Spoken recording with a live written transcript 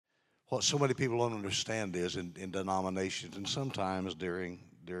What so many people don't understand is in denominations, and sometimes during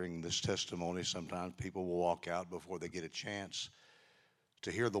this testimony, sometimes people will walk out before they get a chance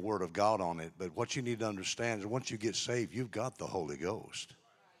to hear the word of God on it. But what you need to understand is once you get saved, you've got the Holy Ghost.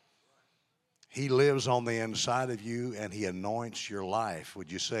 He lives on the inside of you and he anoints your life.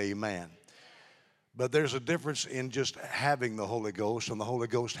 Would you say amen? But there's a difference in just having the Holy Ghost and the Holy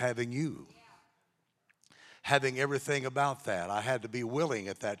Ghost having you. Having everything about that. I had to be willing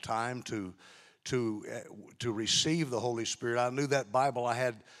at that time to receive the Holy Spirit. I knew that Bible I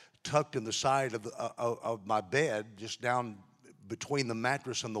had tucked in the side of my bed, just down between the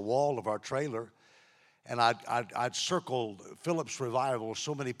mattress and the wall of our trailer. And I'd circled Philip's Revival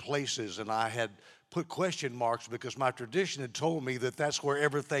so many places, and I had put question marks because my tradition had told me that that's where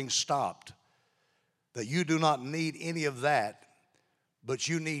everything stopped. That you do not need any of that, but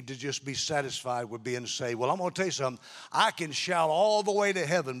you need to just be satisfied with being saved. Well, I'm going to tell you something. I can shout all the way to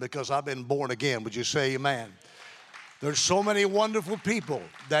heaven because I've been born again. Would you say amen? There's so many wonderful people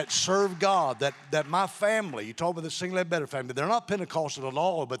that serve God, that my family, you talk about the Single Better family, they're not Pentecostal at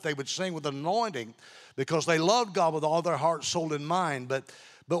all, but they would sing with anointing because they loved God with all their heart, soul, and mind. But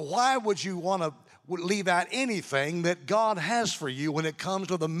why would you want to leave out anything that God has for you when it comes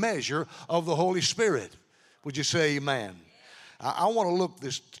to the measure of the Holy Spirit? Would you say amen? I want to look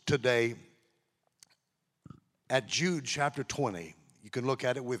this today at Jude chapter 20. You can look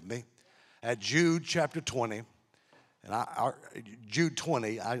at it with me. At Jude chapter 20. And Jude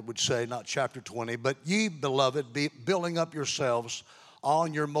 20, I would say, not chapter 20. But ye, beloved, be building up yourselves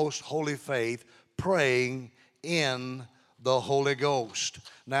on your most holy faith, praying in the Holy Ghost.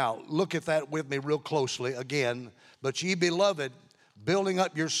 Now, look at that with me real closely again. But ye, beloved, building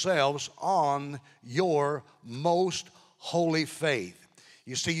up yourselves on your most holy faith.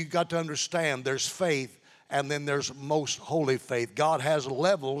 You see, you've got to understand there's faith and then there's most holy faith. God has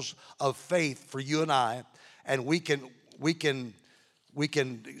levels of faith for you and I, and we can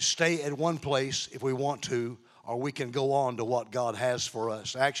stay at one place if we want to, or we can go on to what God has for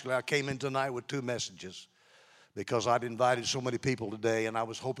us. Actually, I came in tonight with two messages because I'd invited so many people today, and I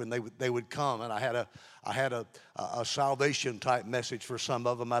was hoping they would come. And I had a salvation type message for some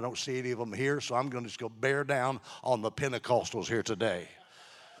of them. I don't see any of them here, so I'm going to just go bear down on the Pentecostals here today.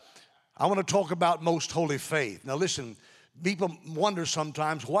 I want to talk about most holy faith. Now listen, people wonder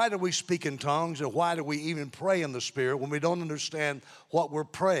sometimes, why do we speak in tongues and why do we even pray in the Spirit when we don't understand what we're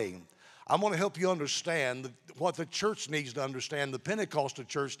praying? I want to help you understand what the church needs to understand, the Pentecostal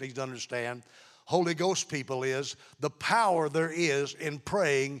church needs to understand, Holy Ghost people, is the power there is in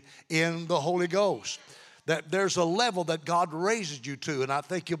praying in the Holy Ghost. That there's a level that God raises you to, and I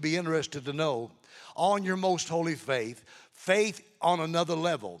think you'll be interested to know, on your most holy faith, faith on another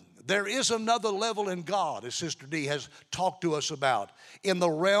level. There is another level in God, as Sister D has talked to us about, in the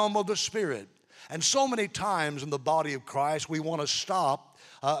realm of the Spirit. And so many times in the body of Christ, we want to stop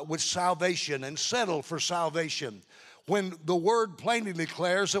with salvation and settle for salvation, when the Word plainly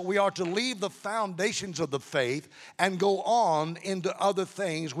declares that we are to leave the foundations of the faith and go on into other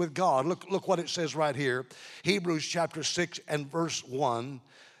things with God. Look what it says right here, Hebrews chapter 6 and verse 1.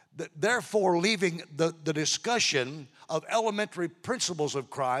 Therefore, leaving the discussion of elementary principles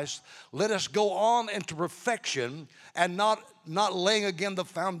of Christ, let us go on into perfection and not laying again the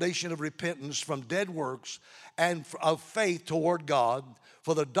foundation of repentance from dead works and of faith toward God,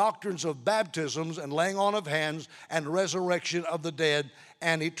 for the doctrines of baptisms and laying on of hands and resurrection of the dead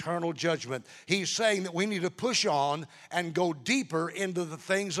and eternal judgment. He's saying that we need to push on and go deeper into the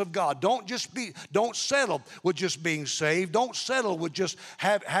things of God. Don't settle with just being saved. Don't settle with just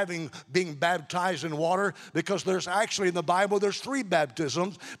being baptized in water, because there's actually in the Bible there's 3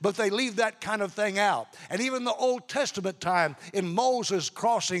 baptisms, but they leave that kind of thing out. And even the Old Testament time, in Moses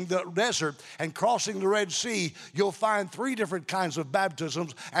crossing the desert and crossing the Red Sea, you'll find 3 different kinds of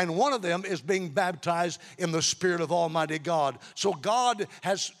baptisms, and one of them is being baptized in the Spirit of Almighty God. So God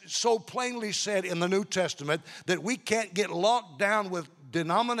has so plainly said in the New Testament that we can't get locked down with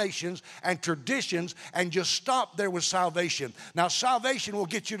denominations and traditions and just stop there with salvation. Now, salvation will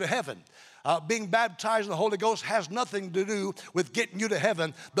get you to heaven. Being baptized in the Holy Ghost has nothing to do with getting you to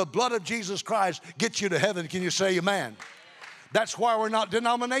heaven. The blood of Jesus Christ gets you to heaven. Can you say amen? That's why we're not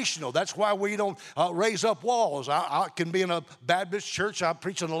denominational. That's why we don't raise up walls. I can be in a Baptist church. I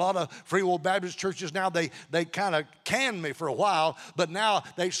preach in a lot of Free Will Baptist churches now. They kind of canned me for a while, but now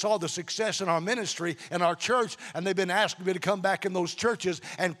they saw the success in our ministry and our church, and they've been asking me to come back in those churches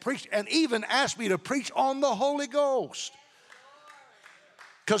and preach, and even asked me to preach on the Holy Ghost.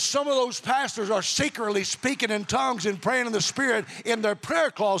 Because some of those pastors are secretly speaking in tongues and praying in the Spirit in their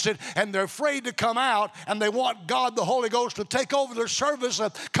prayer closet, and they're afraid to come out, and they want God, the Holy Ghost, to take over their service.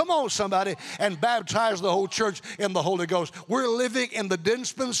 Come on, somebody, and baptize the whole church in the Holy Ghost. We're living in the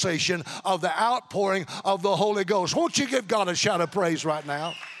dispensation of the outpouring of the Holy Ghost. Won't you give God a shout of praise right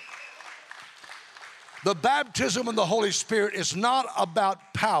now? The baptism of the Holy Spirit is not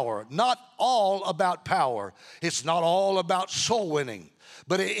about power, not all about power. It's not all about soul winning.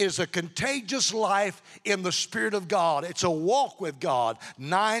 But it is a contagious life in the Spirit of God. It's a walk with God.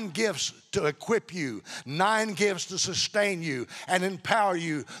 9 gifts to equip you, 9 gifts to sustain you and empower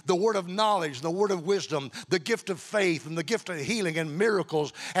you. The word of knowledge, the word of wisdom, the gift of faith, and the gift of healing and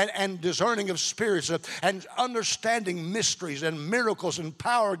miracles, and discerning of spirits, and understanding mysteries and miracles and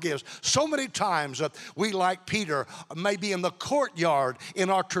power gifts. So many times we, like Peter, may be in the courtyard in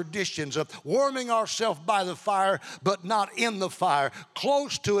our traditions of warming ourselves by the fire, but not in the fire.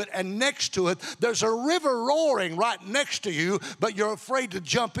 Close to it and next to it, there's a river roaring right next to you, but you're afraid to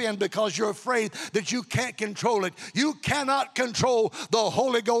jump in because you're afraid that you can't control it. You cannot control the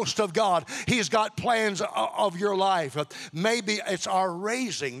Holy Ghost of God. He's got plans of your life. Maybe it's our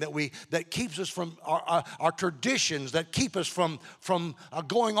raising that keeps us from our traditions, that keep us from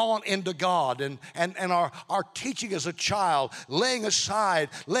going on into God, and our teaching as a child, laying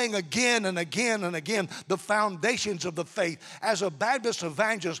again and again and again the foundations of the faith. As a Baptist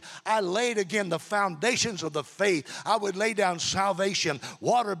evangelist, I laid again the foundations of the faith. I would lay down salvation,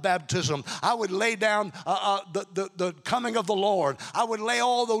 water baptism. I would lay down the coming of the Lord. I would lay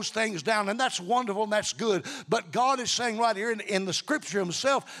all those things down, and that's wonderful and that's good. But God is saying right here in the Scripture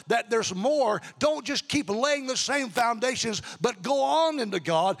Himself that there's more. Don't just keep laying the same foundations, but go on into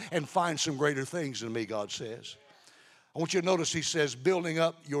God and find some greater things in me, God says. I want you to notice He says, building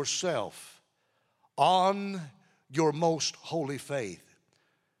up yourself on your most holy faith.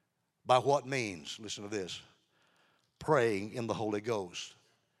 By what means? Listen to this. Praying in the Holy Ghost.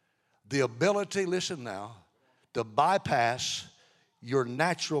 The ability, listen now, to bypass your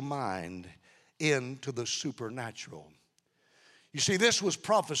natural mind into the supernatural. You see, this was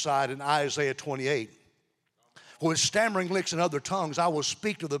prophesied in Isaiah 28. With stammering lips and other tongues, I will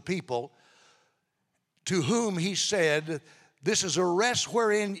speak to the people, to whom He said, this is a rest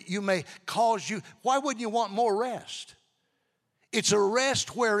wherein you may cause you. Why wouldn't you want more rest? It's a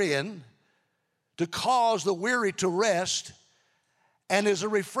rest wherein to cause the weary to rest, and is a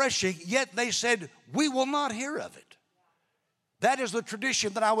refreshing, yet they said, we will not hear of it. That is the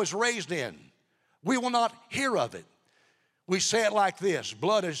tradition that I was raised in. We will not hear of it. We say it like this: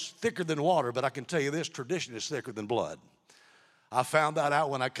 blood is thicker than water, but I can tell you this, tradition is thicker than blood. I found that out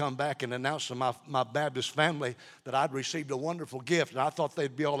when I come back and announced to my Baptist family that I'd received a wonderful gift, and I thought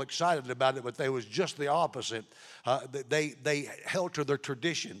they'd be all excited about it, but they was just the opposite. They held to their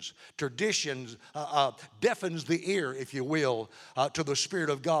traditions. Traditions deafens the ear, if you will, to the Spirit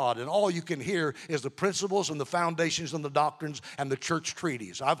of God, and all you can hear is the principles and the foundations and the doctrines and the church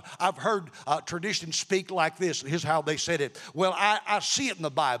treaties. I've heard tradition speak like this. Here's how they said it. Well, I see it in the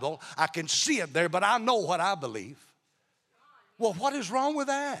Bible. I can see it there, but I know what I believe. Well, what is wrong with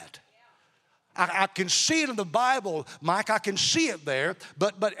that? I can see it in the Bible, Mike. I can see it there,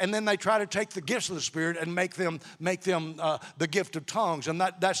 but and then they try to take the gifts of the Spirit and make them the gift of tongues, and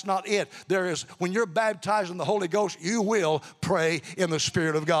that's not it. There is, when you're baptized in the Holy Ghost, you will pray in the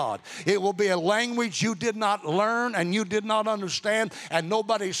Spirit of God. It will be a language you did not learn and you did not understand, and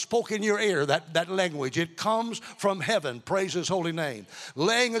nobody spoke in your ear that language. It comes from heaven. Praise His holy name.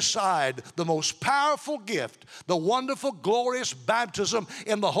 Laying aside the most powerful gift, the wonderful, glorious baptism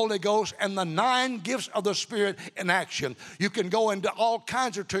in the Holy Ghost, and the 9 gifts of the Spirit in action. You can go into all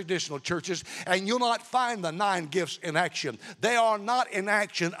kinds of traditional churches and you'll not find the 9 gifts in action. They are not in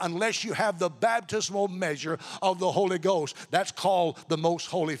action unless you have the baptismal measure of the Holy Ghost. That's called the most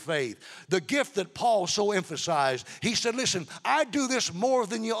holy faith. The gift that Paul so emphasized, he said, listen, I do this more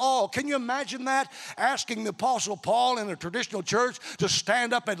than you all. Can you imagine that? Asking the Apostle Paul in a traditional church to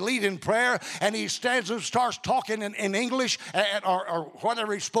stand up and lead in prayer, and he stands and starts talking in English or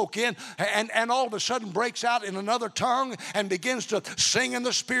whatever he spoke in, and all of a sudden breaks out in another tongue and begins to sing in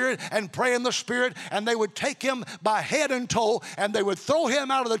the Spirit and pray in the Spirit, and they would take him by head and toe and they would throw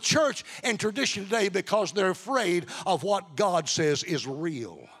him out of the church in tradition today because they're afraid of what God says is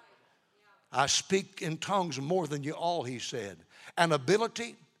real. I speak in tongues more than you all, he said. An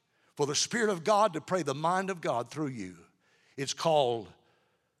ability for the Spirit of God to pray the mind of God through you. It's called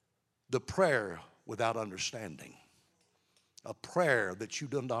the prayer without understanding. A prayer that you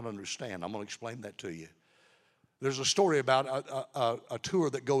do not understand. I'm going to explain that to you. There's a story about a tour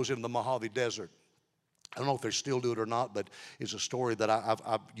that goes into the Mojave Desert. I don't know if they still do it or not, but it's a story that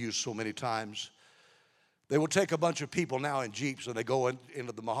I've used so many times. They would take a bunch of people now in Jeeps and they go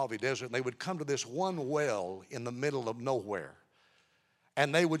into the Mojave Desert, and they would come to this one well in the middle of nowhere.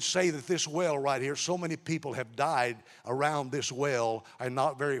 And they would say that this well right here, so many people have died around this well and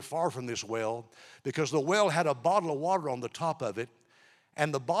not very far from this well, because the well had a bottle of water on the top of it,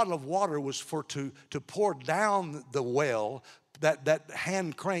 and the bottle of water was to pour down the well, that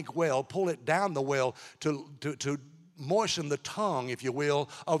hand crank well, pull it down the well to moisten the tongue, if you will,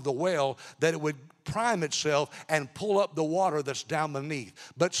 of the well, that it would prime itself and pull up the water that's down beneath.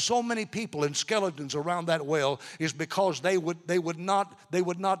 But so many people and skeletons around that well is because they would not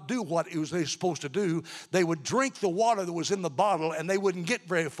do what they were supposed to do. They would drink the water that was in the bottle, and they wouldn't get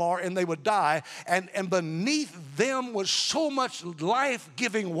very far, and they would die. And beneath them was so much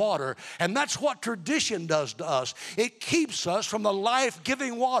life-giving water. And that's what tradition does to us. It keeps us from the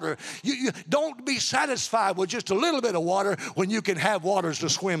life-giving water. You don't be satisfied with just a little bit of water when you can have waters to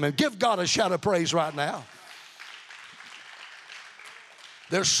swim in. Give God a shout of praise right now.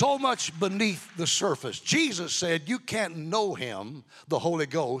 There's so much beneath the surface. Jesus said you can't know him, the Holy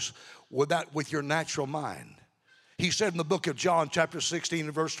Ghost, with your natural mind. He said in the book of John, chapter 16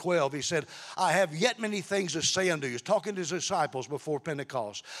 and verse 12, he said, I have yet many things to say unto you. He's talking to his disciples before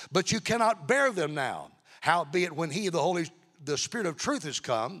Pentecost. But you cannot bear them now. Howbeit when the Spirit of truth is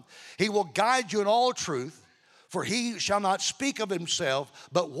come, he will guide you in all truth. For he shall not speak of himself,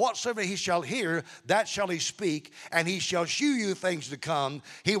 but whatsoever he shall hear, that shall he speak, and he shall shew you things to come.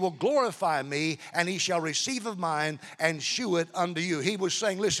 He will glorify me, and he shall receive of mine and shew it unto you. He was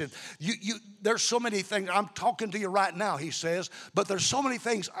saying, listen, there's so many things. I'm talking to you right now, he says, but there's so many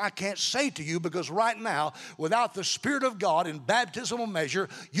things I can't say to you, because right now, without the Spirit of God in baptismal measure,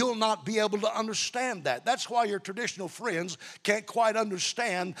 you'll not be able to understand that. That's why your traditional friends can't quite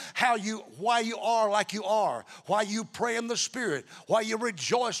understand why you are like you are, why you pray in the Spirit, why you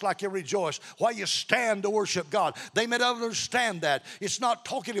rejoice like you rejoice, why you stand to worship God. They may not understand that. It's not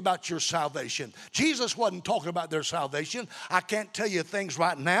talking about your salvation. Jesus wasn't talking about their salvation. I can't tell you things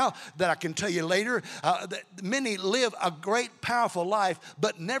right now that I can tell you later. Many live a great, powerful life,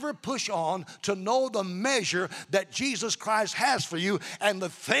 but never push on to know the measure that Jesus Christ has for you and the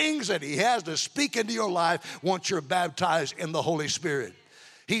things that he has to speak into your life once you're baptized in the Holy Spirit.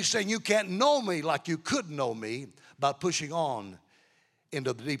 He's saying you can't know me like you could know me by pushing on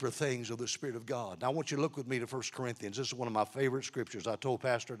into the deeper things of the Spirit of God. Now I want you to look with me to 1 Corinthians. This is one of my favorite scriptures. I told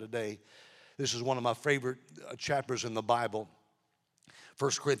Pastor today, this is one of my favorite chapters in the Bible.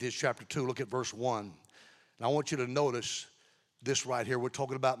 1 Corinthians chapter 2, look at verse 1. And I want you to notice this right here. We're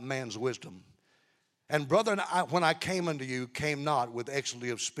talking about man's wisdom. And brethren, when I came unto you, came not with excellency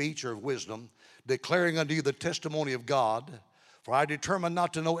of speech or of wisdom, declaring unto you the testimony of God. For I determined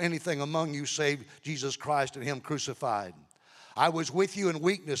not to know anything among you save Jesus Christ and him crucified. I was with you in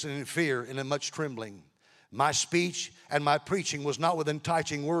weakness and in fear and in much trembling. My speech and my preaching was not with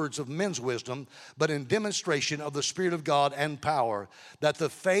enticing words of men's wisdom, but in demonstration of the Spirit of God and power, that the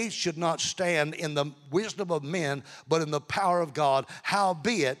faith should not stand in the wisdom of men, but in the power of God.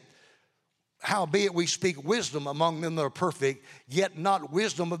 Howbeit we speak wisdom among them that are perfect, yet not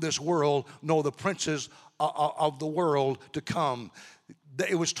wisdom of this world, nor the princes of the world to come.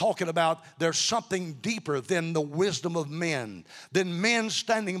 It was talking about there's something deeper than the wisdom of men, than men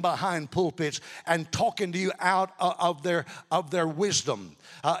standing behind pulpits and talking to you out of their wisdom.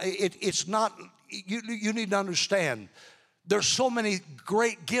 It's not. You need to understand. There's so many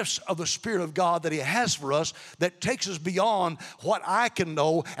great gifts of the Spirit of God that he has for us that takes us beyond what I can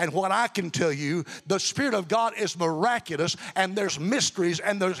know and what I can tell you. The Spirit of God is miraculous, and there's mysteries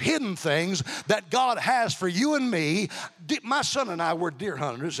and there's hidden things that God has for you and me. My son and I were deer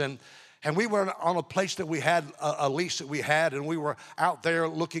hunters, and we were on a place that we had, a lease that we had, and we were out there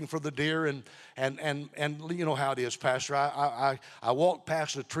looking for the deer, and you know how it is, Pastor. I walked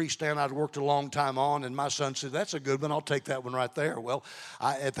past a tree stand I'd worked a long time on, and my son said, that's a good one, I'll take that one right there. Well,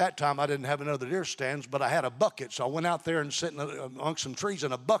 at that time I didn't have another deer stands, but I had a bucket, so I went out there and sitting among some trees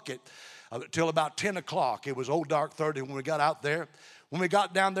in a bucket till about 10 o'clock. It was old dark 30 when we got out there. When we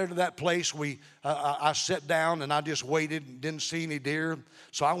got down there to that place, I sat down and I just waited and didn't see any deer.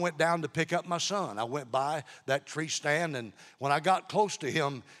 So I went down to pick up my son. I went by that tree stand, and when I got close to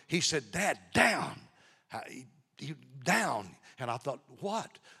him, he said, Dad, down. Down. And I thought, what?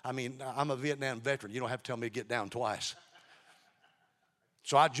 I mean, I'm a Vietnam veteran. You don't have to tell me to get down twice.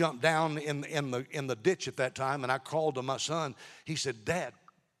 So I jumped down in the ditch at that time, and I called to my son. He said, Dad,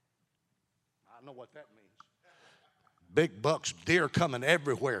 I know what that means. big bucks, deer coming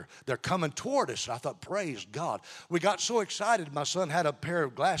everywhere. They're coming toward us. I thought, praise God. We got so excited. My son had a pair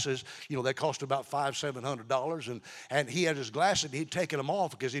of glasses. You know, they cost about $500-700, and he had his glasses, and he'd taken them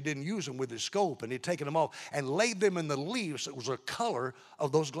off because he didn't use them with his scope, and he'd taken them off and laid them in the leaves that was the color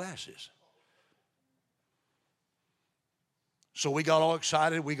of those glasses. So we got all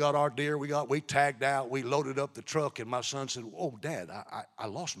excited. We got our deer. We tagged out. We loaded up the truck, and my son said, oh, Dad, I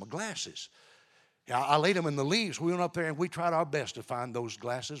lost my glasses. I laid them in the leaves. We went up there and we tried our best to find those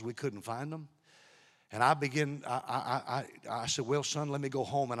glasses. We couldn't find them. And I said, well, son, let me go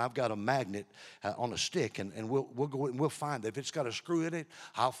home, and I've got a magnet on a stick, and we'll go and we'll find it. If it's got a screw in it,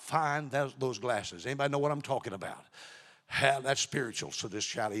 I'll find those glasses. Anybody know what I'm talking about? That's spiritual, so just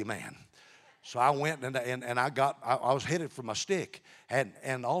shout amen. So I went and I was headed for my stick,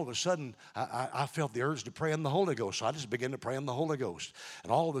 and all of a sudden I felt the urge to pray in the Holy Ghost. So I just began to pray in the Holy Ghost,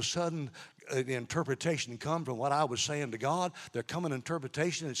 and all of a sudden the interpretation come from what I was saying to God. There come an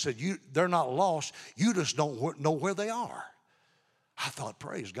interpretation and said, they're not lost. You just don't know where they are. I thought,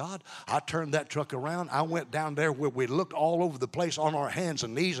 praise God. I turned that truck around. I went down there where we looked all over the place on our hands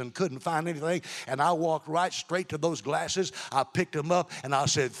and knees and couldn't find anything. And I walked right straight to those glasses. I picked them up and I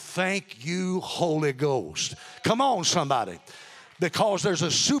said, thank you, Holy Ghost. Come on, somebody. Because there's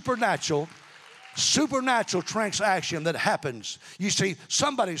a supernatural transaction that happens. You see,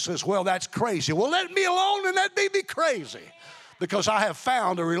 somebody says, well, that's crazy. Well, let me alone and let me be crazy. Because I have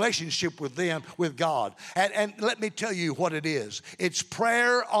found a relationship with them, with God. And let me tell you what it is. It's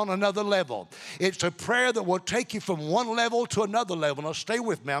prayer on another level. It's a prayer that will take you from one level to another level. Now stay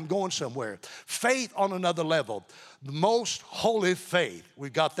with me, I'm going somewhere. Faith on another level. Most holy faith.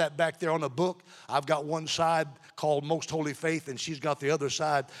 We've got that back there on the book. I've got one side called Most Holy Faith, and she's got the other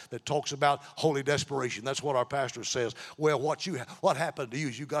side that talks about holy desperation. That's what our pastor says. Well, what happened to you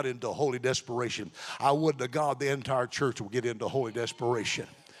is you got into holy desperation. I would to God the entire church will get into holy desperation.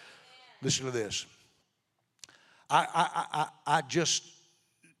 Listen to this. I just,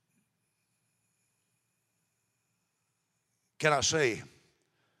 can I say,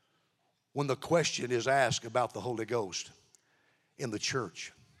 when the question is asked about the Holy Ghost in the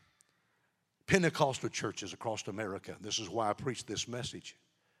church, Pentecostal churches across America, this is why I preach this message.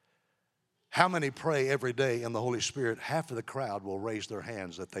 How many pray every day in the Holy Spirit? Half of the crowd will raise their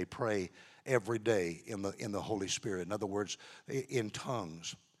hands that they pray every day in the Holy Spirit. In other words, in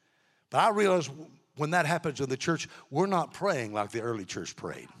tongues. But I realize when that happens in the church, we're not praying like the early church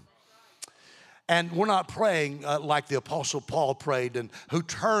prayed. And we're not praying like the Apostle Paul prayed, and who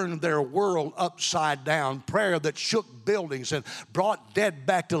turned their world upside down, prayer that shook buildings and brought dead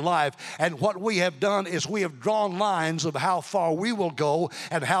back to life. And what we have done is we have drawn lines of how far we will go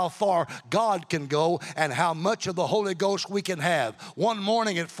and how far God can go and how much of the Holy Ghost we can have. One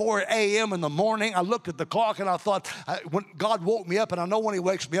morning at 4 a.m. in the morning, I looked at the clock and I thought, when God woke me up, and I know when he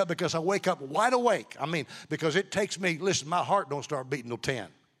wakes me up because I wake up wide awake. I mean, because it takes me, listen, my heart don't start beating till 10.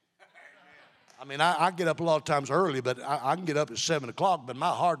 I mean, I get up a lot of times early, but I can get up at 7 o'clock, but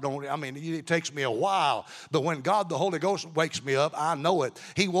my heart don't, I mean, it takes me a while. But when God, the Holy Ghost, wakes me up, I know it.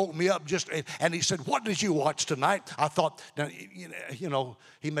 He woke me up and he said, what did you watch tonight? I thought, now, you know,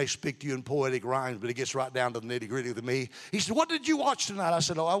 he may speak to you in poetic rhymes, but he gets right down to the nitty-gritty with me. He said, what did you watch tonight? I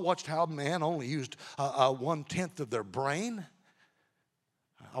said, I watched how man only used 1/10 of their brain.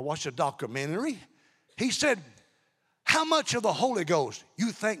 I watched a documentary. He said, how much of the Holy Ghost you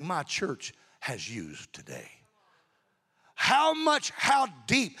think my church has used today? How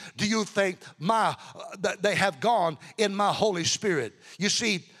deep do you think that they have gone in my Holy Spirit? You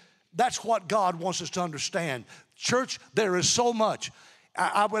see, that's what God wants us to understand. Church, there is so much.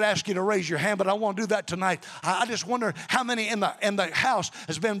 I would ask you to raise your hand, but I won't do that tonight. I just wonder how many in the house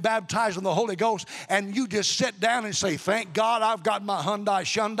has been baptized in the Holy Ghost, and you just sit down and say, thank God I've got my Hyundai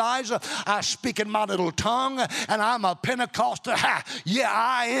Shundais. I speak in my little tongue, and I'm a Pentecostal. Yeah,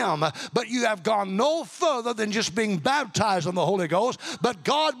 I am. But you have gone no further than just being baptized in the Holy Ghost. But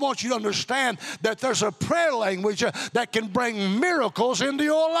God wants you to understand that there's a prayer language that can bring miracles into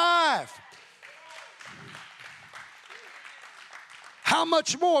your life. How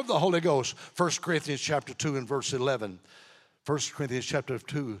much more of the Holy Ghost? 1 Corinthians chapter 2 and verse 11. 1 Corinthians chapter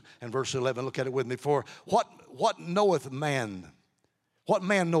 2 and verse 11. Look at it with me. For what knoweth man? What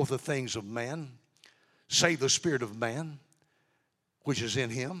man knoweth the things of man? Save the spirit of man, which is in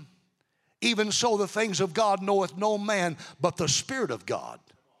him. Even so the things of God knoweth no man, but the Spirit of God.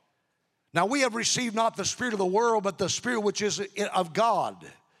 Now we have received not the spirit of the world, but the Spirit which is of God,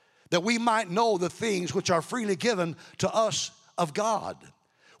 that we might know the things which are freely given to us of God,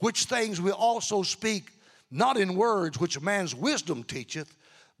 which things we also speak, not in words which man's wisdom teacheth,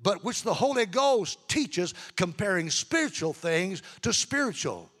 but which the Holy Ghost teaches, comparing spiritual things to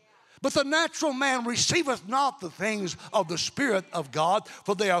spiritual. But the natural man receiveth not the things of the Spirit of God,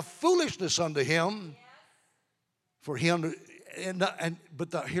 for they are foolishness unto him. For he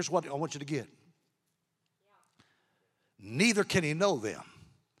here's what I want you to get. Neither can he know them,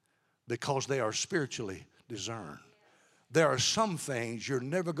 because they are spiritually discerned. There are some things you're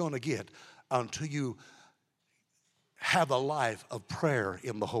never going to get until you have a life of prayer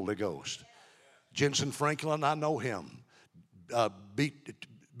in the Holy Ghost. Jensen Franklin, I know him.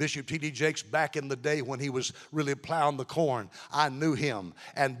 Bishop T.D. Jakes, back in the day when he was really plowing the corn, I knew him.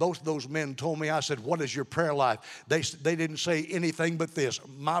 And both of those men told me, I said, what is your prayer life? They didn't say anything but this.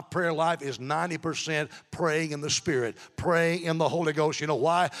 My prayer life is 90% praying in the Spirit, praying in the Holy Ghost. You know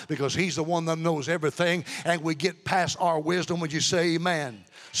why? Because he's the one that knows everything, and we get past our wisdom when you say amen.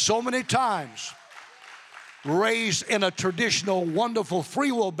 So many times, raised in a traditional, wonderful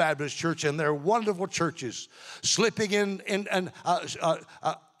Free Will Baptist church, and they're wonderful churches, slipping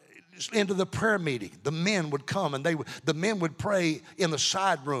into the prayer meeting. The men would come, and the men would pray in the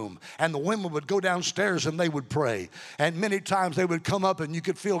side room, and the women would go downstairs and they would pray. And many times they would come up, and you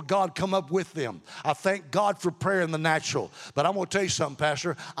could feel God come up with them. I thank God for prayer in the natural. But I'm going to tell you something,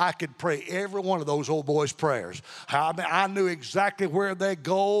 Pastor. I could pray every one of those old boys' prayers. I knew exactly where they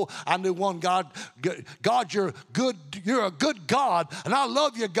go. I knew one God, you're good. You're a good God, and I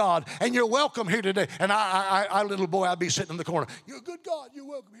love you, God, and you're welcome here today. And I little boy, I'd be sitting in the corner. You're a good God. You're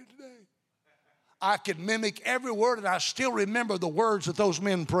welcome here today. I could mimic every word, and I still remember the words that those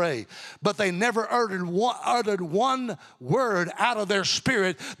men pray. But they never uttered one word out of their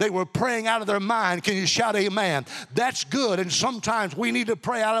spirit. They were praying out of their mind. Can you shout amen? That's good, and sometimes we need to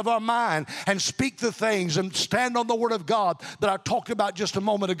pray out of our mind and speak the things and stand on the Word of God that I talked about just a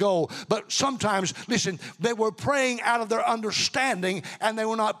moment ago. But sometimes, listen, they were praying out of their understanding, and they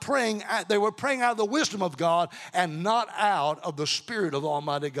were praying out of the wisdom of God and not out of the Spirit of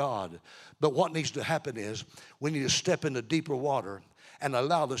Almighty God. But what needs to happen is we need to step into deeper water and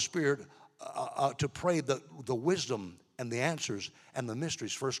allow the Spirit to pray the wisdom and the answers and the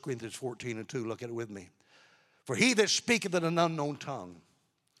mysteries. 1 Corinthians 14:2, look at it with me. For he that speaketh in an unknown tongue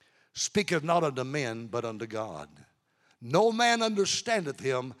speaketh not unto men, but unto God. No man understandeth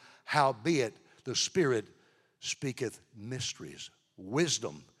him, howbeit the Spirit speaketh mysteries.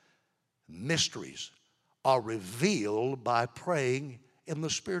 Wisdom, mysteries are revealed by praying in the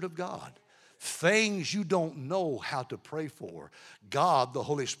Spirit of God. Things you don't know how to pray for, God, the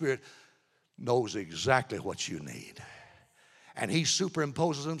Holy Spirit, knows exactly what you need. And he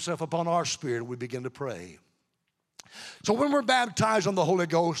superimposes himself upon our spirit, and we begin to pray. So when we're baptized on the Holy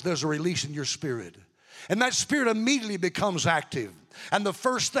Ghost, there's a release in your spirit. And that spirit immediately becomes active. And the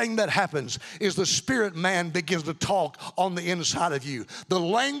first thing that happens is the spirit man begins to talk on the inside of you. The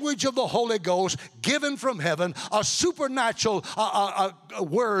language of the Holy Ghost given from heaven, a supernatural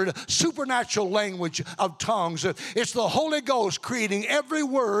word, supernatural language of tongues. It's the Holy Ghost creating every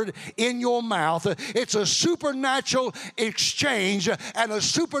word in your mouth. It's a supernatural exchange and a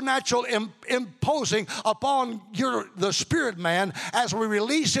supernatural imposing upon the spirit man as we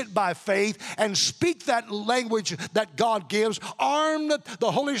release it by faith and speak that language that God gives.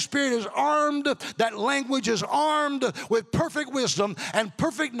 The Holy Spirit is armed. That language is armed with perfect wisdom and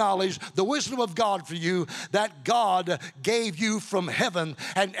perfect knowledge, the wisdom of God for you that God gave you from heaven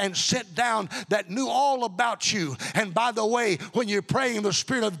and sent down, that knew all about you. And by the way, when you're praying in the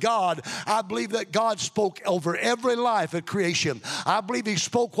Spirit of God, I believe that God spoke over every life at creation. I believe he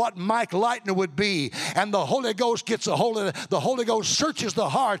spoke what Mike Leitner would be. And the Holy Ghost gets a hold of it. The Holy Ghost searches the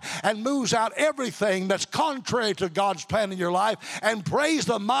heart and moves out everything that's contrary to God's plan in your life and praise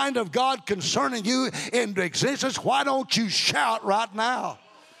the mind of God concerning you into existence. Why don't you shout right now?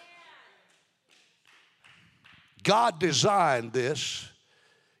 God designed this,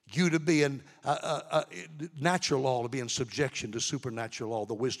 you to be in natural law, to be in subjection to supernatural law,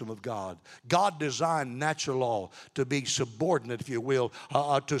 the wisdom of God. God designed natural law to be subordinate, if you will,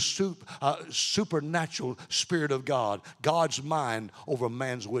 to supernatural Spirit of God, God's mind over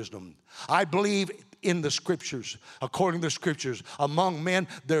man's wisdom. I believe in the Scriptures, according to the Scriptures, among men,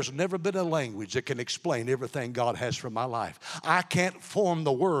 there's never been a language that can explain everything God has for my life. I can't form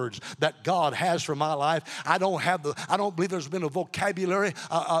the words that God has for my life. I don't believe there's been a vocabulary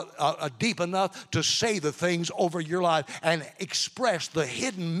deep enough to say the things over your life and express the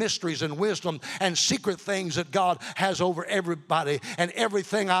hidden mysteries and wisdom and secret things that God has over everybody and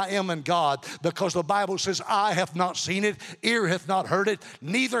everything I am in God, because the Bible says, eye hath not seen it, ear hath not heard it,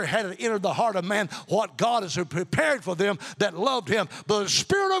 neither hath it entered the heart of man what God has prepared for them that loved him. The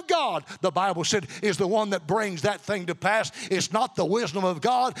Spirit of God, the Bible said, is the one that brings that thing to pass. It's not the wisdom of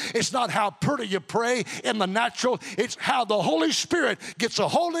God. It's not how pretty you pray in the natural. It's how the Holy Spirit gets a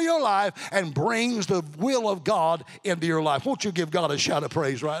hold of your life and brings the will of God into your life. Won't you give God a shout of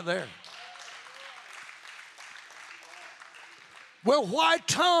praise right there? Well, why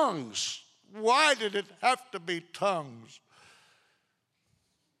tongues? Why did it have to be tongues?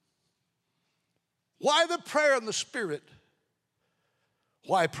 Why the prayer in the Spirit?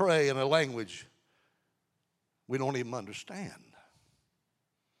 Why pray in a language we don't even understand?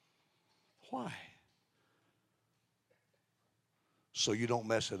 Why? So you don't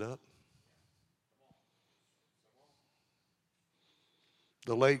mess it up?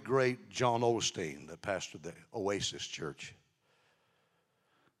 The late, great John Osteen, that pastored the Oasis Church,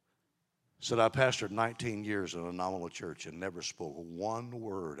 said, I pastored 19 years in a nominal church and never spoke one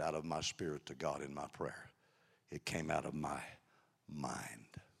word out of my spirit to God in my prayer. It came out of my mind.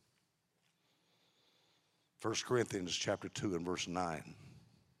 1 Corinthians chapter 2 and verse 9.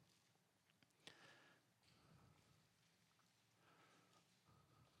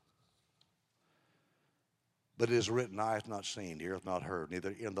 But it is written, eye hath not seen, ear hath not heard,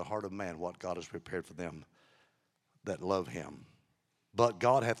 neither in the heart of man what God has prepared for them that love him. But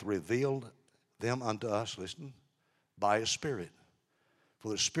God hath revealed them unto us, listen, by his Spirit.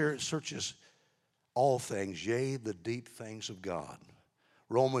 For the Spirit searches all things, yea, the deep things of God.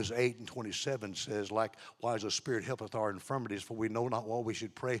 Romans 8 and 27 says, likewise the Spirit helpeth our infirmities, for we know not what we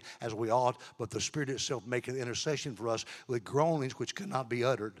should pray as we ought, but the Spirit itself maketh intercession for us with groanings which cannot be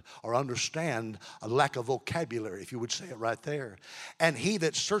uttered or understand, a lack of vocabulary, if you would say it right there. And he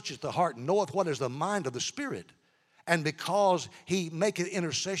that searcheth the heart knoweth what is the mind of the Spirit. And because he maketh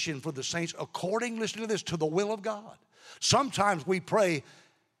intercession for the saints according, listen to this, to the will of God. Sometimes we pray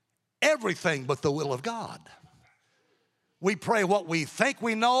everything but the will of God. We pray what we think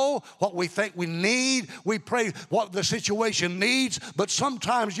we know, what we think we need. We pray what the situation needs. But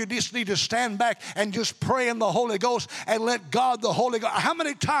sometimes you just need to stand back and just pray in the Holy Ghost and let God, the Holy Ghost. How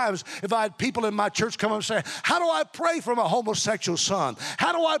many times have I had people in my church come up and say, how do I pray for my homosexual son?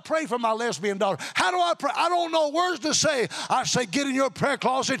 How do I pray for my lesbian daughter? How do I pray? I don't know words to say. I say, get in your prayer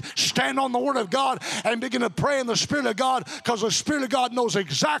closet, stand on the Word of God, and begin to pray in the Spirit of God, because the Spirit of God knows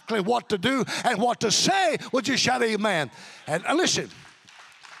exactly what to do and what to say. Would you shout amen? And listen,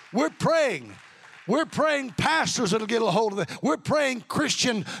 we're praying pastors that'll get a hold of it. We're praying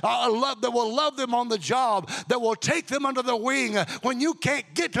Christian love that will love them on the job, that will take them under their wing when you can't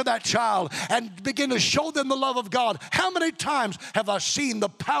get to that child, and begin to show them the love of God. How many times have I seen the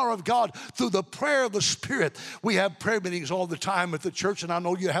power of God through the prayer of the Spirit? We have prayer meetings all the time at the church, and I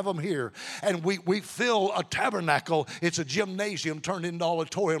know you have them here. And we fill a tabernacle. It's a gymnasium turned into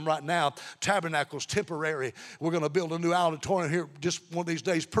auditorium right now. Tabernacle's temporary. We're going to build a new auditorium here just one of these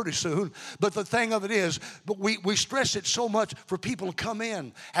days pretty soon. But the thing of it is, but we stress it so much for people to come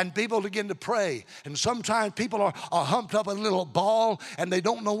in and people begin to pray. And sometimes people are humped up in a little ball and they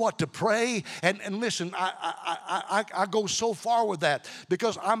don't know what to pray. And listen, I go so far with that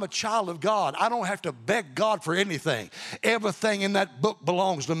because I'm a child of God. I don't have to beg God for anything. Everything in that book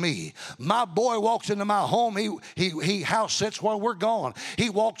belongs to me. My boy walks into my home. He house sits while we're gone. He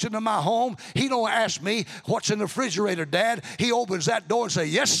walks into my home. He don't ask me what's in the refrigerator, Dad. He opens that door and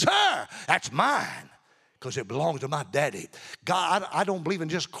says, yes, sir, that's mine. Because it belongs to my daddy. God, I don't believe in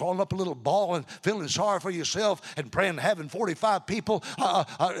just crawling up a little ball and feeling sorry for yourself and praying, having 45 people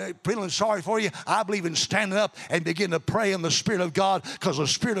feeling sorry for you. I believe in standing up and begin to pray in the Spirit of God, because the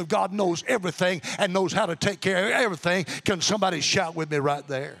Spirit of God knows everything and knows how to take care of everything. Can somebody shout with me right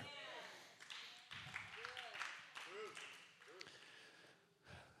there?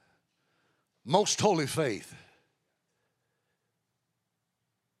 Most holy faith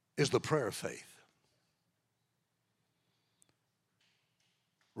is the prayer of faith,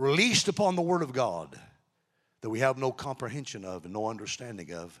 released upon the Word of God, that we have no comprehension of and no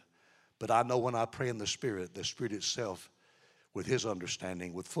understanding of. But I know when I pray in the Spirit itself, with His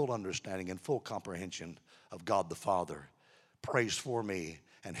understanding, with full understanding and full comprehension of God the Father, prays for me,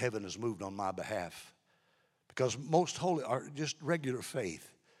 and heaven is moved on my behalf. Because most holy are just regular faith.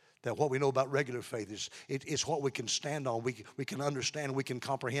 That what we know about regular faith is it's what we can stand on, we can understand, we can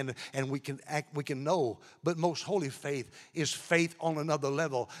comprehend, and we can act, we can know. But most holy faith is faith on another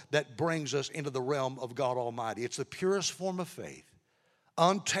level that brings us into the realm of God Almighty. It's the purest form of faith,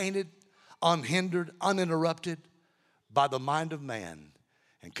 untainted, unhindered, uninterrupted by the mind of man,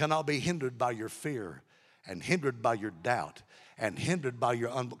 and cannot be hindered by your fear, and hindered by your doubt, and hindered by your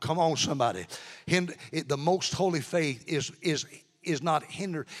come on, somebody. The most holy faith is is not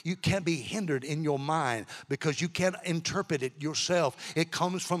hindered. You can't be hindered in your mind because you can't interpret it yourself. It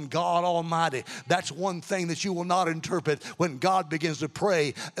comes from God Almighty. That's one thing that you will not interpret when God begins to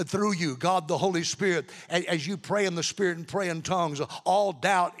pray through you. God the Holy Spirit, as you pray in the Spirit and pray in tongues, all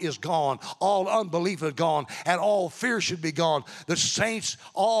doubt is gone, all unbelief is gone, and all fear should be gone. The saints,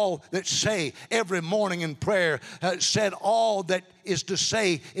 all that say every morning in prayer, said all that is to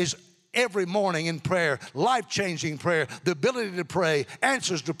say is every morning in prayer, life-changing prayer, the ability to pray,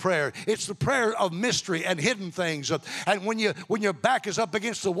 answers to prayer. It's the prayer of mystery and hidden things. And when your back is up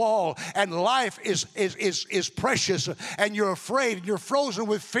against the wall and life is precious and you're afraid and you're frozen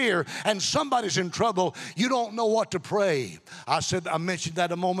with fear and somebody's in trouble, you don't know what to pray. I mentioned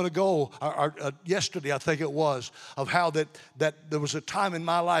that a moment ago, or yesterday I think it was, of how that there was a time in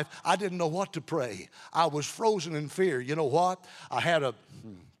my life I didn't know what to pray. I was frozen in fear. You know what?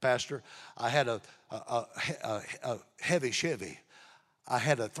 Pastor, I had a heavy Chevy. I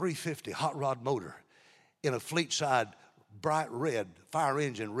had a 350 hot rod motor in a fleet side bright red, fire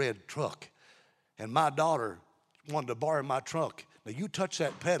engine red truck. And my daughter wanted to borrow my truck. Now, you touch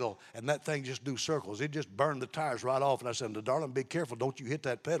that pedal, and that thing just do circles. It just burned the tires right off. And I said, darling, be careful. Don't you hit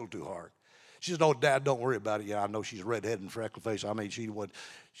that pedal too hard. She said, oh, Dad, don't worry about it. Yeah, I know she's redheaded and freckle face. I mean,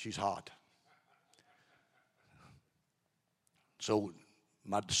 she's hot. So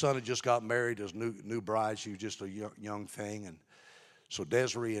my son had just got married as new bride. She was just a young thing. And so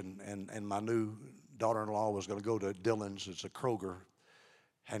Desiree and my new daughter-in-law was going to go to Dillon's. It's a Kroger,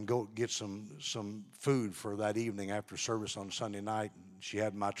 and go get some food for that evening after service on Sunday night. And she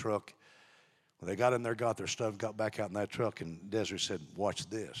had my truck. When they got in there, got their stuff, got back out in that truck, and Desiree said, watch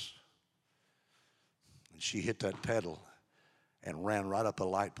this. And she hit that pedal and ran right up a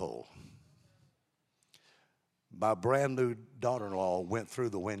light pole. My brand new daughter-in-law went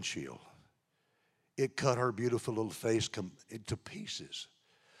through the windshield. It cut her beautiful little face to pieces.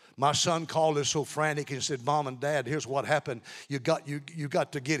 My son called us so frantic and said, Mom and Dad, here's what happened. You got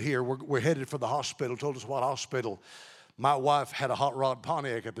to get here. We're headed for the hospital. Told us what hospital. My wife had a hot rod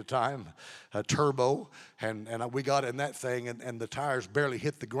Pontiac at the time, a turbo, and we got in that thing, and the tires barely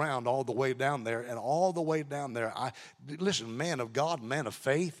hit the ground all the way down there. And all the way down there, listen, man of God, man of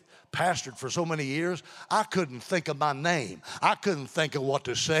faith, pastored for so many years, I couldn't think of my name. I couldn't think of what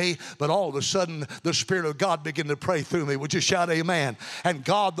to say, but all of a sudden, the Spirit of God began to pray through me. Would you shout amen? And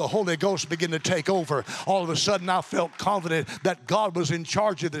God, the Holy Ghost, began to take over. All of a sudden, I felt confident that God was in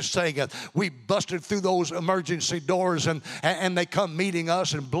charge of this thing. We busted through those emergency doors, and they come meeting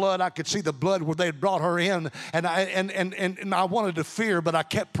us, and blood, I could see the blood where they had brought her in, and I wanted to fear, but I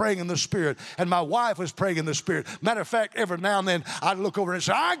kept praying in the Spirit, and my wife was praying in the Spirit. Matter of fact, every now and then, I'd look over and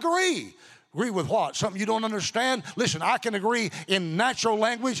say, I agree. Agree with what? Something you don't understand? Listen, I can agree in natural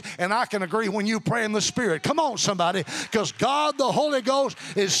language, and I can agree when you pray in the Spirit. Come on, somebody, because God, the Holy Ghost,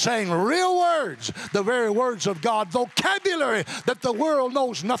 is saying real words, the very words of God, vocabulary that the world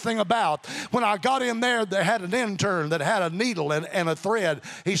knows nothing about. When I got in there, they had an intern that had a needle and a thread.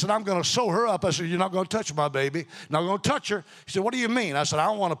 He said, I'm going to sew her up. I said, you're not going to touch my baby. Not going to touch her. He said, what do you mean? I said, I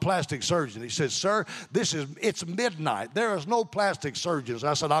don't want a plastic surgeon. He said, sir, it's midnight. There is no plastic surgeons.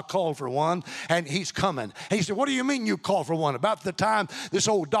 I said, I'll call for one. And he's coming. And he said, what do you mean you call for one? About the time this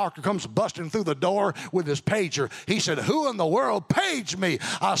old doctor comes busting through the door with his pager, he said, who in the world paged me?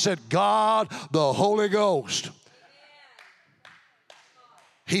 I said, God, the Holy Ghost.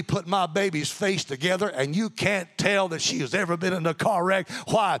 He put my baby's face together, and you can't tell that she has ever been in a car wreck.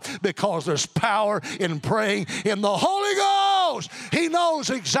 Why? Because there's power in praying in the Holy Ghost. He knows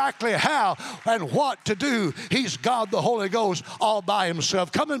exactly how and what to do. He's God, the Holy Ghost, all by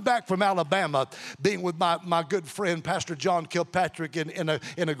himself. Coming back from Alabama, being with my good friend, Pastor John Kilpatrick, in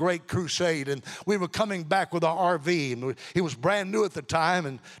a great crusade, and we were coming back with our RV, and he was brand new at the time,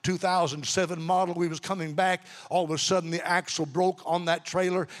 in 2007 model. We was coming back. All of a sudden, the axle broke on that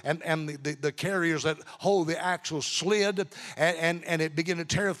trailer, and the carriers that hold the axle slid, and it began to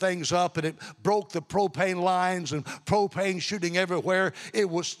tear things up, and it broke the propane lines, and propane shooting everywhere. It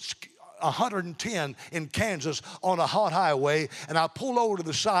was 110 in Kansas on a hot highway, and I pulled over to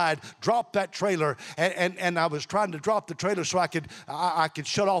the side, dropped that trailer, and I was trying to drop the trailer so I could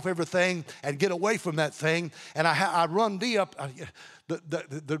shut off everything and get away from that thing, and I run Dee up.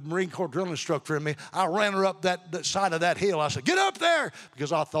 The Marine Corps drill instructor in me, I ran her up that side of that hill. I said, get up there,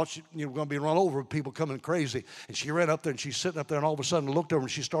 because I thought she were going to be run over with people coming crazy. And she ran up there, and she's sitting up there, and all of a sudden looked over,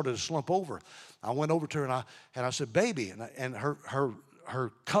 and she started to slump over. I went over to her, and I said, baby, and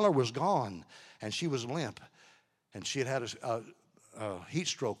her color was gone, and she was limp. And she had a heat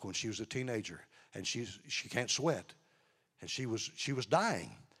stroke when she was a teenager, and she can't sweat. And she was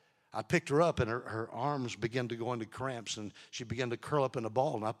dying. I picked her up, and her arms began to go into cramps, and she began to curl up in a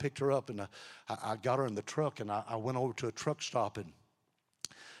ball. And I picked her up, and I got her in the truck, and I went over to a truck stop, and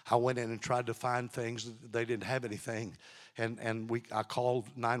I went in and tried to find things. They didn't have anything, and I called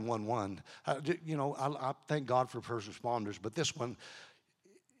 911. I thank God for first responders, but this one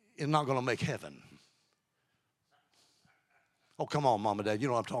is not going to make heaven. Oh, come on, Mom and Dad, you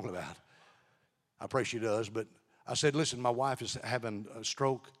know what I'm talking about. I pray she does, but I said, listen, my wife is having a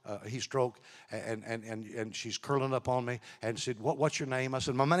stroke, heat stroke, and she's curling up on me. And said, what's your name? I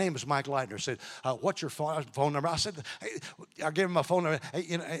said, my name is Mike Leitner. I said, what's your phone number? I said, hey, I gave him my phone number,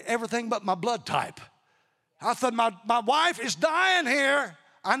 everything but my blood type. I thought, my wife is dying here.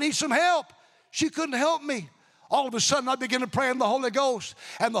 I need some help. She couldn't help me. All of a sudden, I began to pray in the Holy Ghost,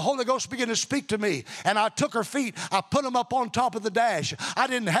 and the Holy Ghost began to speak to me. And I took her feet, I put them up on top of the dash. I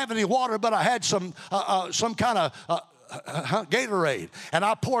didn't have any water, but I had some kind of Gatorade, and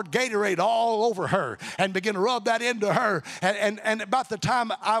I poured Gatorade all over her and began to rub that into her. And about the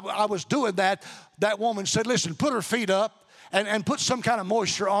time I was doing that, that woman said, listen, put her feet up. And put some kind of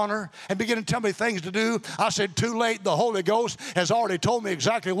moisture on her and begin to tell me things to do. I said, too late. The Holy Ghost has already told me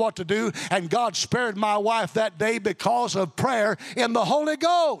exactly what to do. And God spared my wife that day because of prayer in the Holy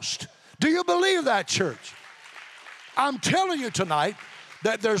Ghost. Do you believe that, church? I'm telling you tonight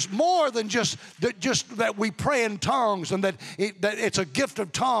that there's more than just that we pray in tongues and that it's a gift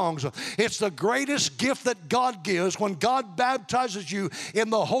of tongues. It's the greatest gift that God gives. When God baptizes you in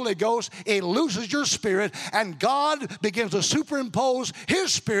the Holy Ghost, it looses your spirit, and God begins to superimpose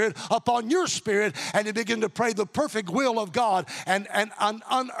His Spirit upon your spirit, and you begin to pray the perfect will of God and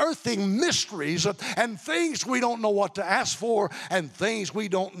unearthing mysteries and things we don't know what to ask for and things we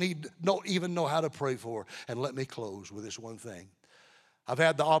don't even know how to pray for. And let me close with this one thing. I've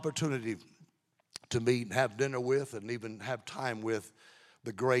had the opportunity to meet and have dinner with and even have time with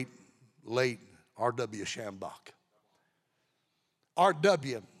the great late R.W. Schambach.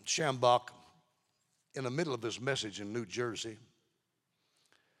 R.W. Schambach, in the middle of his message in New Jersey,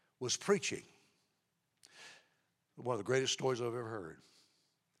 was preaching. One of the greatest stories I've ever heard.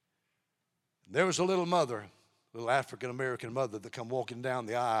 There was a little mother, a little African-American mother that come walking down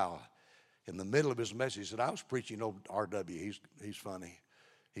the aisle. In the middle of his message, he said, I was preaching, R.W., he's funny.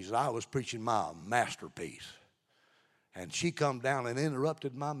 He said, I was preaching my masterpiece. And she come down and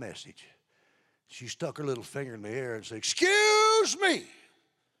interrupted my message. She stuck her little finger in the air and said, excuse me.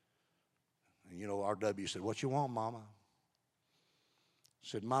 And R.W. said, what you want, Mama?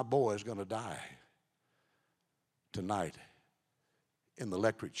 Said, my boy is going to die tonight in the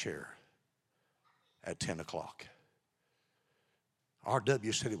electric chair at 10 o'clock.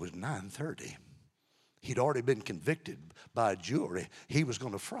 R.W. said it was 9:30. He'd already been convicted by a jury. He was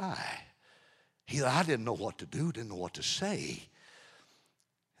going to fry. I didn't know what to do, didn't know what to say.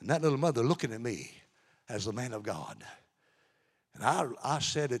 And that little mother looking at me as the man of God. And I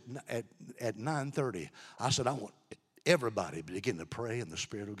said at 9:30, I said, I want everybody to begin to pray in the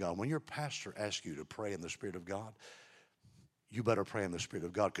Spirit of God. When your pastor asks you to pray in the Spirit of God, you better pray in the Spirit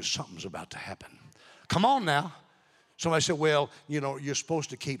of God because something's about to happen. Come on now. Somebody said, well, you're supposed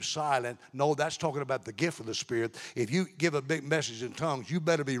to keep silent. No, that's talking about the gift of the Spirit. If you give a big message in tongues, you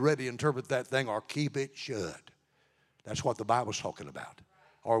better be ready to interpret that thing or keep it shut. That's what the Bible's talking about.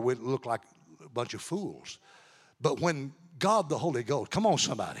 Or we look like a bunch of fools. But when God the Holy Ghost, come on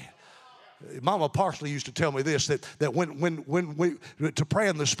somebody. Mama Parsley used to tell me this, that when we, to pray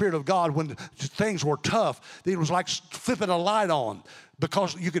in the Spirit of God, when things were tough, it was like flipping a light on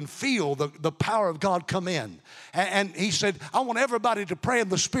because you can feel the power of God come in. And he said, I want everybody to pray in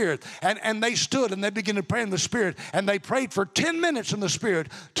the Spirit. And they stood and they began to pray in the Spirit. And they prayed for 10 minutes in the Spirit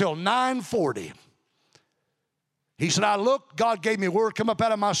till 9:40. He said, I looked, God gave me a word, come up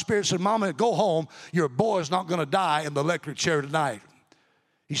out of my spirit, said, Mama, go home. Your boy's not going to die in the electric chair tonight.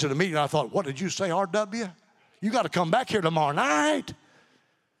 He said, immediately I thought, what did you say, R.W.? You got to come back here tomorrow night.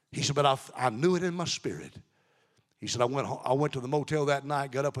 He said, but I knew it in my spirit. He said, I went to the motel that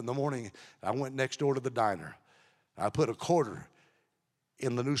night, got up in the morning, I went next door to the diner. I put a quarter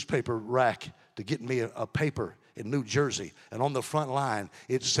in the newspaper rack to get me a paper in New Jersey. And on the front line,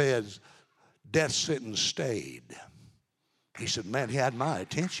 it says, death sentence stayed. He said, man, he had my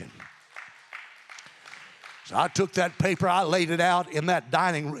attention. So I took that paper, I laid it out in that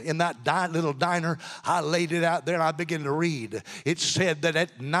little diner. I laid it out there and I began to read. It said that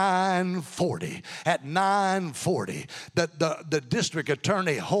at 9:40, that the district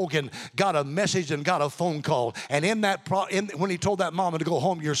attorney Hogan got a message and got a phone call. And when he told that mama to go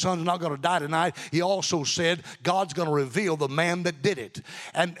home, your son's not going to die tonight, he also said God's going to reveal the man that did it.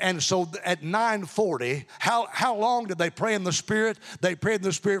 And so at 9:40, how long did they pray in the Spirit? They prayed in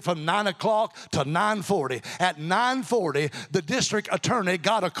the Spirit from 9 o'clock to 9:40. At 9:40, the district attorney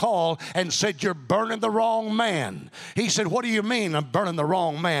got a call and said, you're burning the wrong man. He said, what do you mean I'm burning the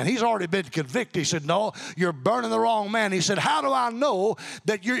wrong man? He's already been convicted. He said, no, you're burning the wrong man. He said, how do I know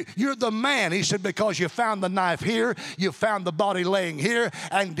that you're the man? He said, because you found the knife here, you found the body laying here,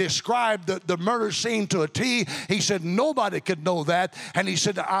 and described the murder scene to a T. He said, nobody could know that. And he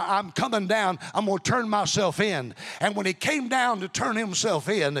said, I'm coming down. I'm going to turn myself in. And when he came down to turn himself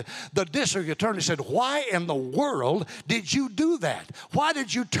in, the district attorney said, why in the world did you do that? Why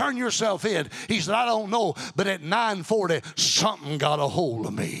did you turn yourself in? He said, I don't know, but at 9:40, something got a hold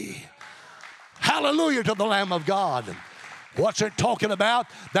of me. Hallelujah to the Lamb of God. What's it talking about?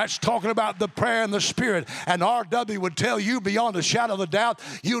 That's talking about the prayer in the Spirit. And R.W. would tell you beyond a shadow of a doubt,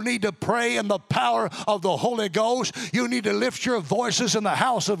 you need to pray in the power of the Holy Ghost. You need to lift your voices in the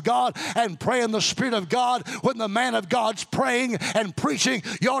house of God and pray in the Spirit of God. When the man of God's praying and preaching,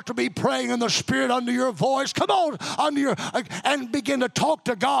 you ought to be praying in the Spirit under your voice. Come on, and begin to talk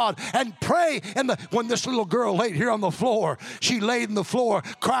to God and pray. When this little girl laid here on the floor, she laid on the floor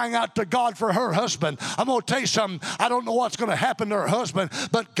crying out to God for her husband. I'm going to tell you something. I don't know what's going to happen to her husband,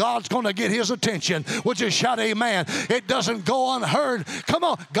 but God's going to get his attention. Would you shout amen? It doesn't go unheard. Come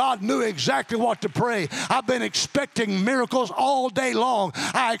on. God knew exactly what to pray. I've been expecting miracles all day long.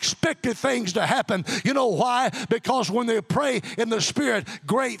 I expected things to happen. You know why? Because when they pray in the Spirit,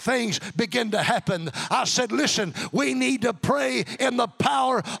 great things begin to happen. I said, listen, we need to pray in the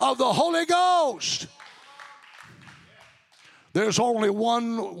power of the Holy Ghost. There's only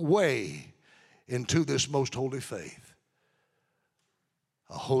one way into this most holy faith.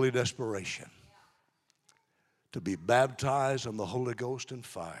 A holy desperation to be baptized in the Holy Ghost and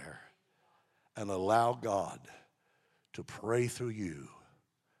fire and allow God to pray through you.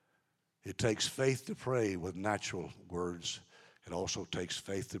 It takes faith to pray with natural words. It also takes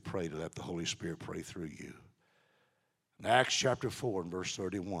faith to pray to let the Holy Spirit pray through you. In Acts chapter 4 and verse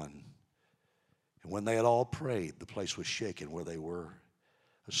 31, and when they had all prayed, the place was shaken where they were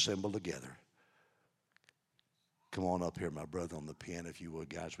assembled together. Come on up here, my brother on the piano, if you would.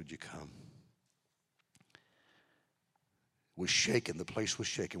 Guys, would you come? Was shaken. The place was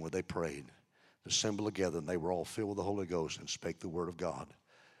shaken where they prayed. Assembled together, and they were all filled with the Holy Ghost and spake the word of God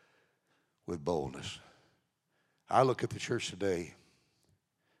with boldness. I look at the church today,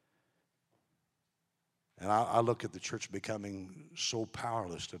 and I look at the church becoming so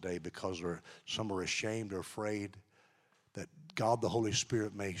powerless today because some are ashamed or afraid that God the Holy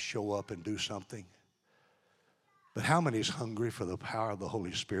Spirit may show up and do something. But how many is hungry for the power of the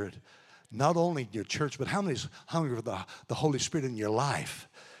Holy Spirit? Not only in your church, but how many is hungry for the Holy Spirit in your life?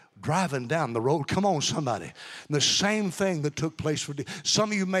 Driving down the road, come on somebody. And the same thing that took place for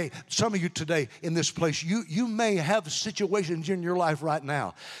some of you today in this place, you may have situations in your life right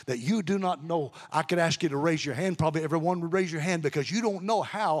now that you do not know. I could ask you to raise your hand. Probably everyone would raise your hand because you don't know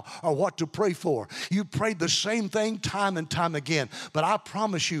how or what to pray for. You prayed the same thing time and time again. But I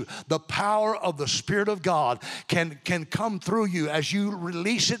promise you, the power of the Spirit of God can come through you as you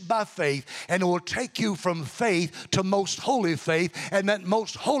release it by faith, and it will take you from faith to most holy faith, and that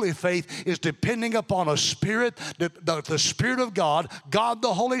most holy faith is depending upon a Spirit, the Spirit of God, God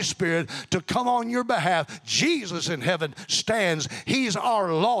the Holy Spirit, to come on your behalf. Jesus in heaven stands. He's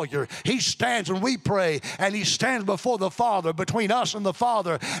our lawyer. He stands when we pray, and He stands before the Father, between us and the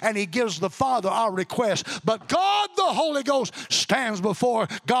Father, and He gives the Father our request. But God the Holy Ghost stands before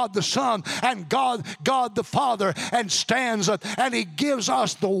God the Son and God the Father, and stands and He gives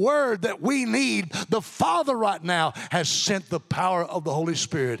us the word that we need. The Father right now has sent the power of the Holy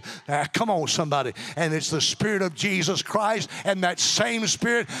Spirit. Come on, somebody. And it's the Spirit of Jesus Christ, and that same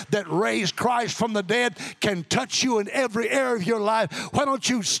Spirit that raised Christ from the dead can touch you in every area of your life. Why don't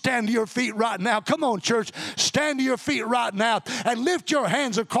you stand to your feet right now? Come on, church. Stand to your feet right now and lift your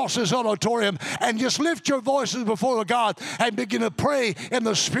hands across this auditorium and just lift your voices before God and begin to pray in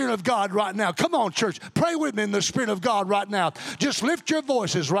the Spirit of God right now. Come on, church. Pray with me in the Spirit of God right now. Just lift your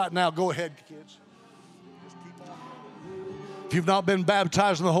voices right now. Go ahead, kids. If you've not been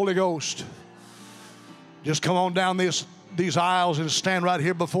baptized in the Holy Ghost, just come on down this these aisles and stand right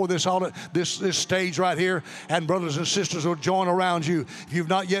here before this stage right here, and brothers and sisters will join around you. If you've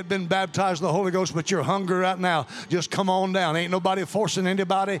not yet been baptized in the Holy Ghost, but you're hungry right now, just come on down. Ain't nobody forcing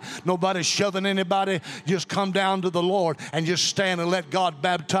anybody, nobody shoving anybody. Just come down to the Lord and just stand and let God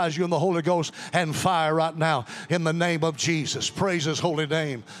baptize you in the Holy Ghost and fire right now in the name of Jesus. Praise His holy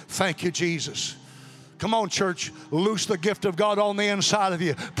name. Thank you, Jesus. Come on, church. Loose the gift of God on the inside of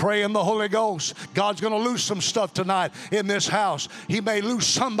you. Pray in the Holy Ghost. God's going to loose some stuff tonight in this house. He may loose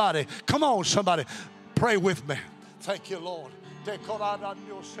somebody. Come on, somebody. Pray with me. Thank you, Lord.